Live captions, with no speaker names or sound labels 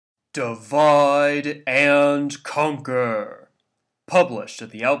Divide and Conquer, published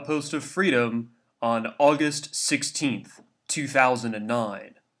at the Outpost of Freedom on August 16th,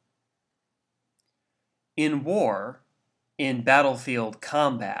 2009. In war, in battlefield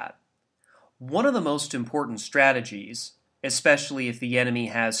combat, one of the most important strategies, especially if the enemy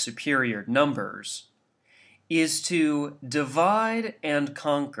has superior numbers, is to divide and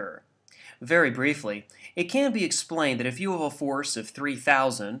conquer. Very briefly, it can be explained that if you have a force of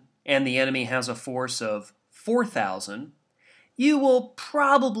 3,000 and the enemy has a force of 4,000, you will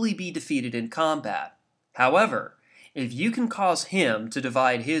probably be defeated in combat. However, if you can cause him to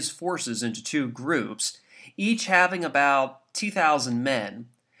divide his forces into two groups, each having about 2,000 men,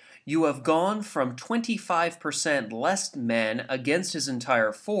 you have gone from 25% less men against his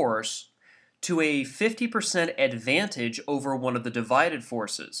entire force to a 50% advantage over one of the divided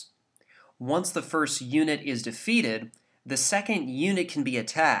forces. Once the first unit is defeated, the second unit can be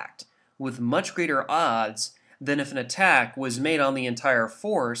attacked with much greater odds than if an attack was made on the entire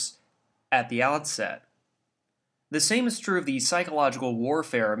force at the outset. The same is true of the psychological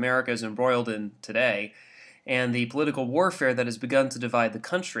warfare America is embroiled in today, and the political warfare that has begun to divide the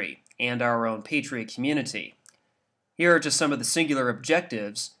country and our own patriot community. Here are just some of the singular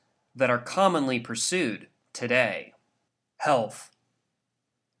objectives that are commonly pursued today. Health.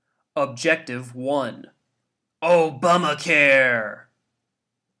 Objective 1. Obamacare!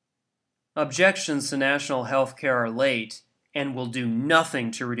 Objections to national health care are late and will do nothing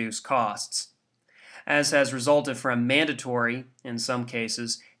to reduce costs, as has resulted from mandatory, in some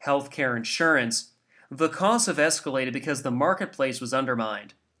cases, health care insurance. The costs have escalated because the marketplace was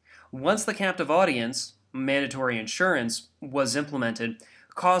undermined. Once the captive audience, mandatory insurance, was implemented,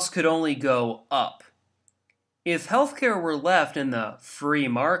 costs could only go up. If healthcare were left in the free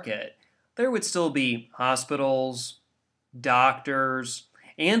market, there would still be hospitals, doctors,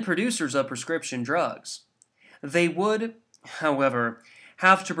 and producers of prescription drugs. They would, however,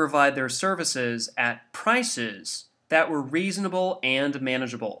 have to provide their services at prices that were reasonable and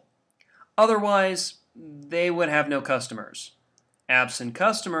manageable. Otherwise, they would have no customers. Absent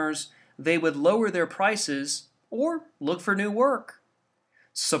customers, they would lower their prices or look for new work.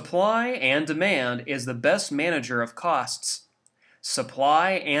 Supply and demand is the best manager of costs.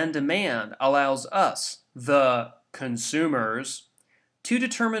 Supply and demand allows us, the consumers, to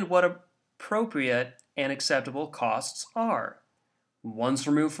determine what appropriate and acceptable costs are. Once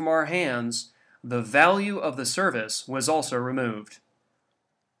removed from our hands, the value of the service was also removed.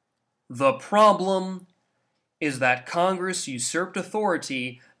 The problem is that Congress usurped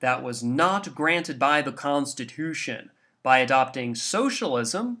authority that was not granted by the Constitution by adopting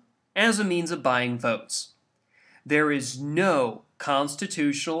socialism as a means of buying votes. There is no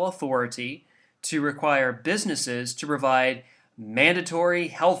constitutional authority to require businesses to provide mandatory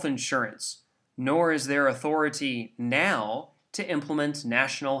health insurance, nor is there authority now to implement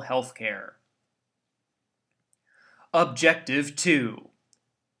national health care. Objective 2.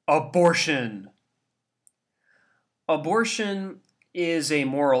 Abortion. Abortion is a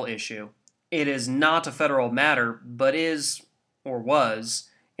moral issue. It is not a federal matter, but is, or was,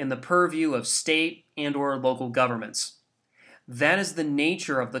 in the purview of state and or local governments. That is the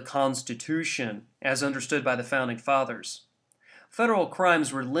nature of the Constitution, as understood by the Founding Fathers. Federal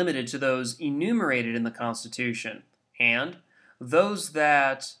crimes were limited to those enumerated in the Constitution, and those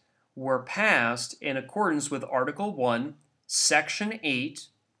that were passed in accordance with Article 1, Section 8,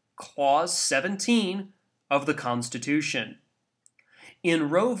 Clause 17 of the Constitution. In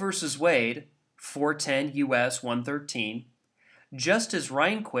Roe v. Wade, 410 U.S. 113, Justice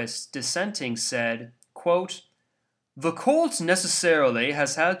Rehnquist dissenting said, quote, "The court necessarily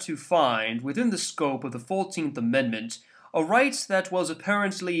has had to find within the scope of the 14th Amendment a right that was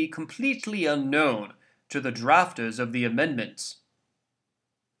apparently completely unknown to the drafters of the amendment."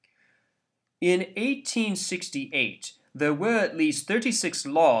 In 1868, there were at least 36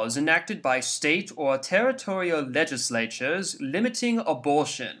 laws enacted by state or territorial legislatures limiting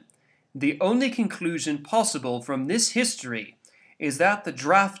abortion. The only conclusion possible from this history is that the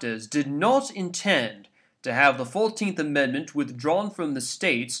drafters did not intend to have the 14th Amendment withdrawn from the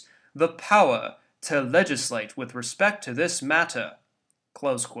states the power to legislate with respect to this matter.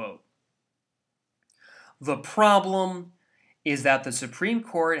 Close quote. The problem is that the Supreme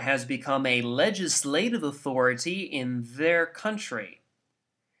Court has become a legislative authority in their country.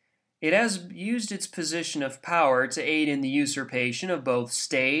 It has used its position of power to aid in the usurpation of both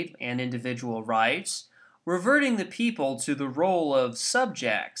state and individual rights, reverting the people to the role of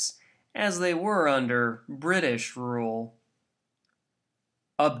subjects, as they were under British rule.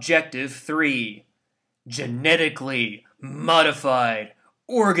 Objective 3. Genetically modified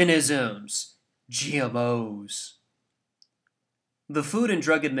organisms, GMOs. The Food and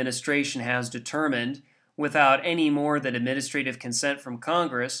Drug Administration has determined, without any more than administrative consent from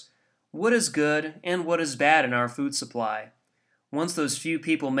Congress, what is good and what is bad in our food supply. Once those few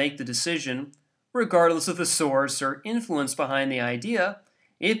people make the decision, regardless of the source or influence behind the idea,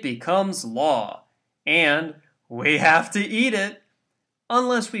 it becomes law. And we have to eat it,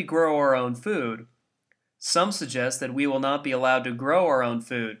 unless we grow our own food. Some suggest that we will not be allowed to grow our own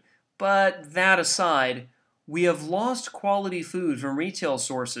food, but that aside, we have lost quality food from retail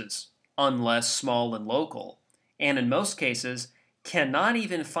sources, unless small and local, and in most cases cannot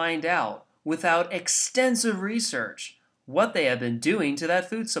even find out without extensive research what they have been doing to that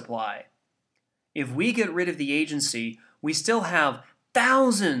food supply. If we get rid of the agency, we still have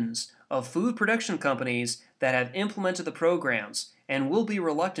thousands of food production companies that have implemented the programs and will be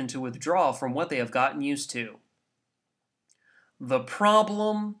reluctant to withdraw from what they have gotten used to. The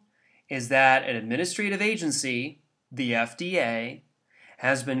problem is that an administrative agency, the FDA,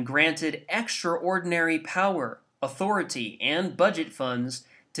 has been granted extraordinary power, authority, and budget funds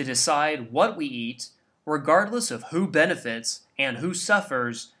to decide what we eat, regardless of who benefits and who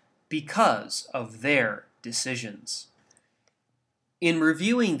suffers because of their decisions. In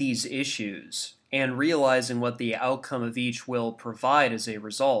reviewing these issues and realizing what the outcome of each will provide as a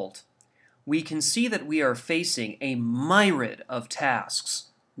result, we can see that we are facing a myriad of tasks,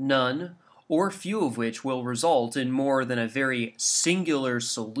 none or few of which will result in more than a very singular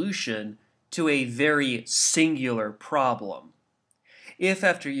solution to a very singular problem. If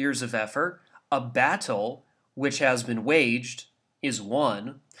after years of effort, a battle which has been waged is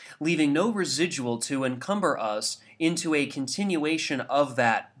won, leaving no residual to encumber us into a continuation of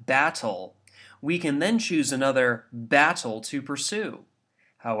that battle, we can then choose another battle to pursue.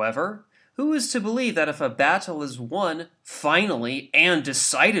 However, who is to believe that if a battle is won finally and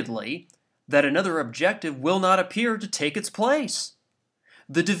decidedly, that another objective will not appear to take its place?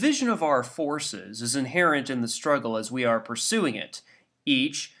 The division of our forces is inherent in the struggle as we are pursuing it.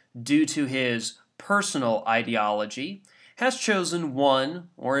 Each, due to his personal ideology, has chosen one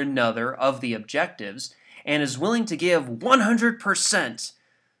or another of the objectives and is willing to give 100%,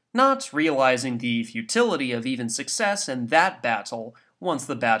 not realizing the futility of even success in that battle once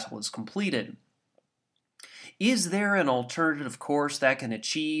the battle is completed. Is there an alternative course that can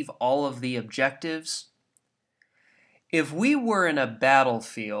achieve all of the objectives? If we were in a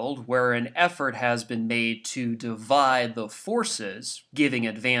battlefield where an effort has been made to divide the forces, giving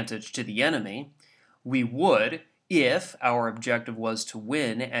advantage to the enemy, we would, if our objective was to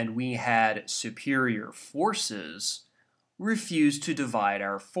win and we had superior forces, refuse to divide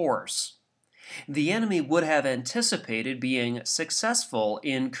our force. The enemy would have anticipated being successful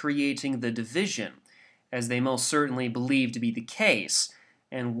in creating the division, as they most certainly believed to be the case,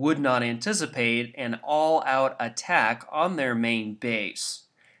 and would not anticipate an all-out attack on their main base,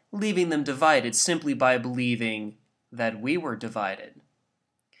 leaving them divided simply by believing that we were divided.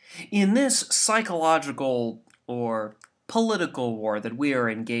 In this psychological or political war that we are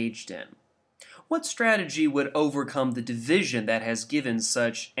engaged in, what strategy would overcome the division that has given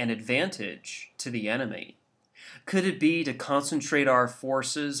such an advantage to the enemy? Could it be to concentrate our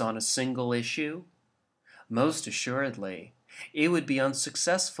forces on a single issue? Most assuredly, it would be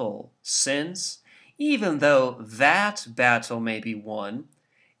unsuccessful, since, even though that battle may be won,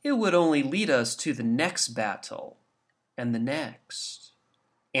 it would only lead us to the next battle, and the next,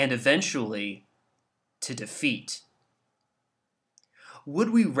 and eventually to defeat.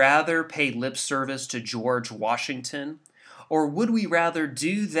 Would we rather pay lip service to George Washington, or would we rather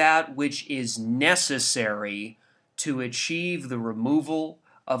do that which is necessary to achieve the removal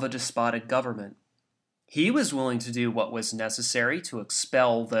of a despotic government? He was willing to do what was necessary to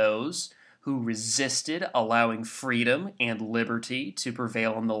expel those who resisted allowing freedom and liberty to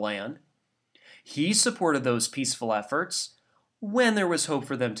prevail in the land. He supported those peaceful efforts when there was hope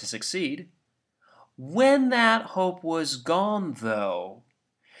for them to succeed. When that hope was gone, though,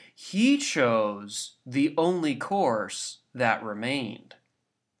 he chose the only course that remained.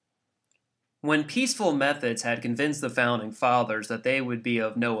 When peaceful methods had convinced the Founding Fathers that they would be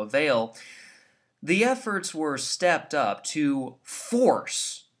of no avail, the efforts were stepped up to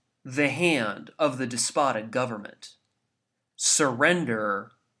force the hand of the despotic government.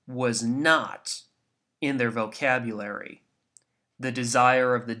 Surrender was not in their vocabulary. The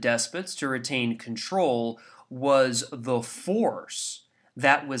desire of the despots to retain control was the force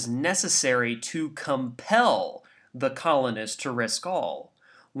that was necessary to compel the colonists to risk all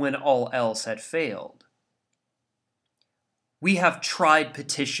when all else had failed. We have tried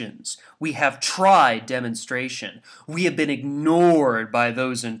petitions. We have tried demonstration. We have been ignored by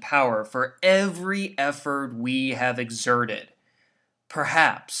those in power for every effort we have exerted.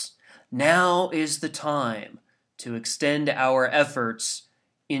 Perhaps now is the time to extend our efforts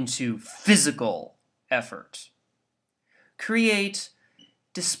into physical effort. Create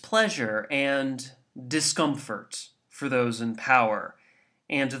displeasure and discomfort for those in power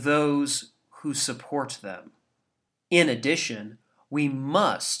and those who support them. In addition, we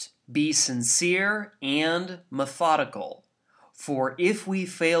must be sincere and methodical, for if we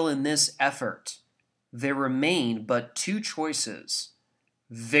fail in this effort, there remain but two choices: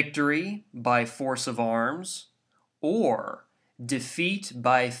 victory by force of arms, or defeat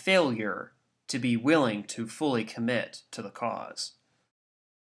by failure to be willing to fully commit to the cause.